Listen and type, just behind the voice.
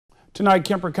Tonight,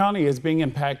 Kemper County is being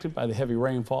impacted by the heavy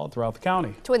rainfall throughout the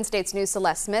county. Twin States News'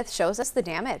 Celeste Smith shows us the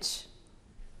damage.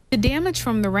 The damage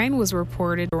from the rain was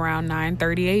reported around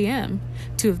 9:30 a.m.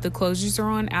 Two of the closures are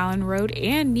on Allen Road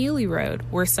and Neely Road,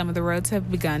 where some of the roads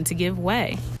have begun to give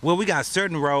way. Well, we got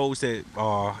certain roads that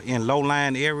are in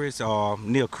low-lying areas or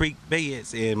near creek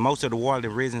beds, and most of the water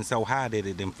has risen so high that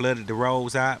it then flooded the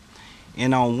roads out.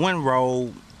 And on one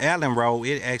road, Allen Road,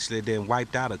 it actually then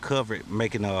wiped out a cover,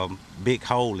 making a big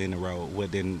hole in the road,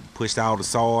 which then pushed all the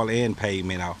soil and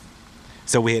pavement off.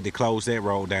 So we had to close that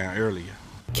road down earlier.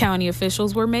 County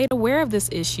officials were made aware of this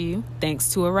issue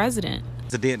thanks to a resident.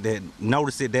 Resident that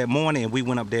noticed it that morning, and we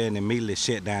went up there and immediately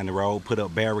shut down the road, put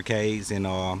up barricades, and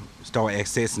started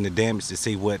assessing the damage to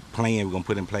see what plan we're going to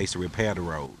put in place to repair the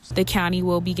roads. The county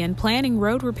will begin planning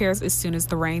road repairs as soon as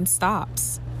the rain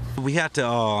stops. We have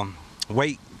to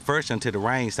wait first until the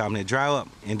rain stops and it dry up,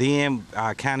 and then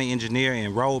our county engineer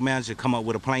and road manager come up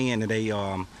with a plan, and they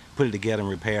put it together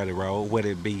and repair the road, whether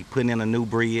it be putting in a new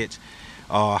bridge,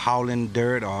 hauling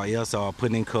dirt, or else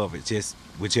putting in coverage, just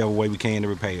whichever way we can to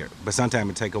repair it. But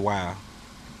sometimes it take a while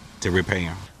to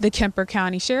repair. The Kemper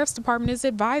County Sheriff's Department is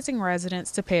advising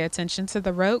residents to pay attention to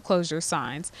the road closure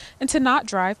signs and to not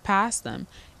drive past them.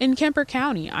 In Kemper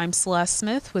County, I'm Celeste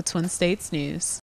Smith with Twin States News.